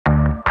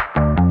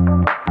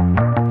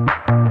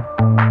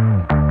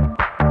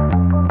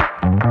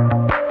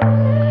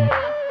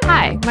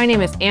My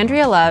name is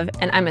Andrea Love,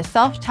 and I'm a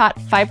self-taught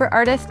fiber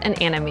artist and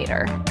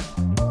animator.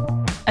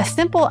 A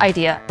simple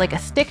idea, like a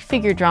stick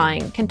figure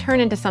drawing, can turn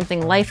into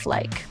something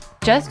lifelike,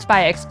 just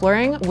by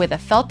exploring with a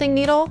felting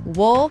needle,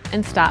 wool,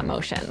 and stop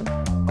motion.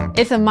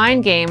 It's a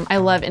mind game I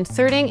love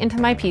inserting into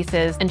my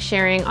pieces and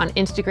sharing on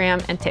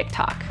Instagram and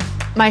TikTok.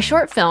 My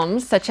short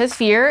films, such as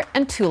Fear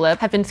and Tulip,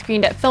 have been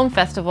screened at film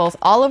festivals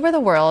all over the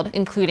world,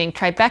 including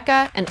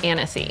Tribeca and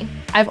Annecy.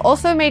 I've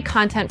also made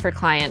content for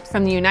clients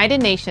from the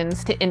United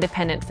Nations to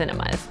independent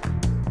cinemas.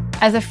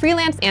 As a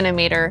freelance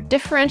animator,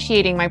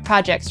 differentiating my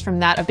projects from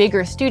that of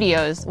bigger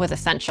studios was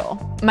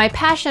essential. My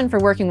passion for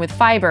working with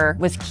fiber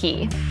was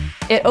key.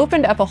 It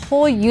opened up a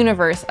whole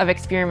universe of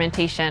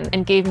experimentation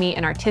and gave me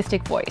an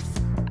artistic voice.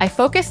 I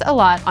focus a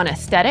lot on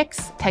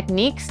aesthetics,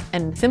 techniques,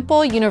 and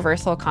simple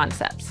universal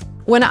concepts.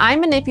 When I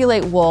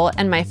manipulate wool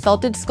and my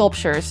felted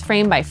sculptures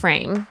frame by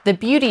frame, the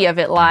beauty of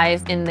it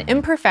lies in the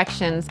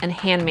imperfections and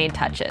handmade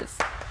touches.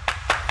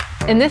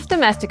 In this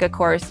Domestika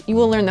course, you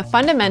will learn the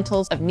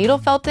fundamentals of needle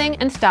felting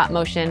and stop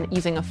motion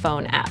using a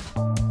phone app.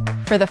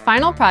 For the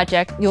final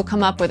project, you'll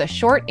come up with a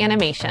short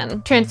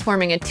animation,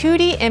 transforming a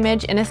 2D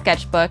image in a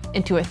sketchbook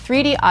into a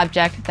 3D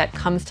object that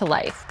comes to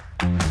life.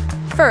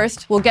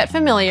 First, we'll get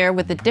familiar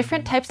with the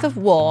different types of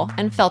wool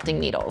and felting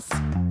needles.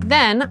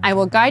 Then, I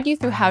will guide you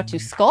through how to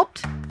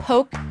sculpt,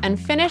 poke, and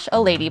finish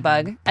a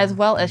ladybug, as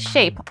well as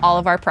shape all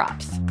of our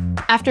props.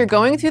 After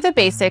going through the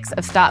basics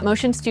of Stop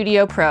Motion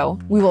Studio Pro,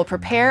 we will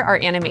prepare our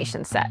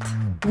animation set.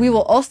 We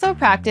will also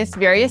practice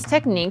various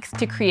techniques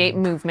to create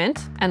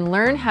movement and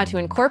learn how to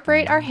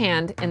incorporate our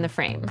hand in the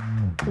frame.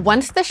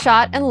 Once the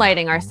shot and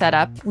lighting are set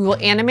up, we will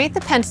animate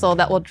the pencil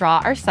that will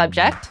draw our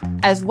subject,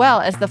 as well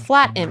as the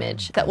flat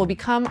image that will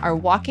become our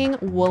walking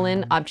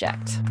woolen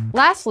object.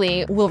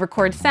 Lastly, we'll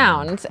record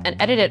sounds and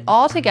edit it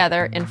all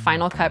together in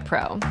Final Cut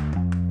Pro.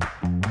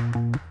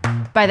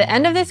 By the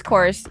end of this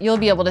course, you'll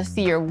be able to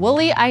see your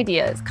woolly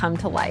ideas come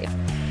to life.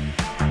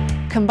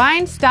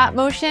 Combine stop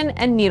motion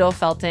and needle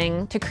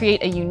felting to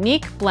create a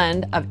unique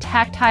blend of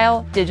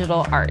tactile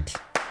digital art.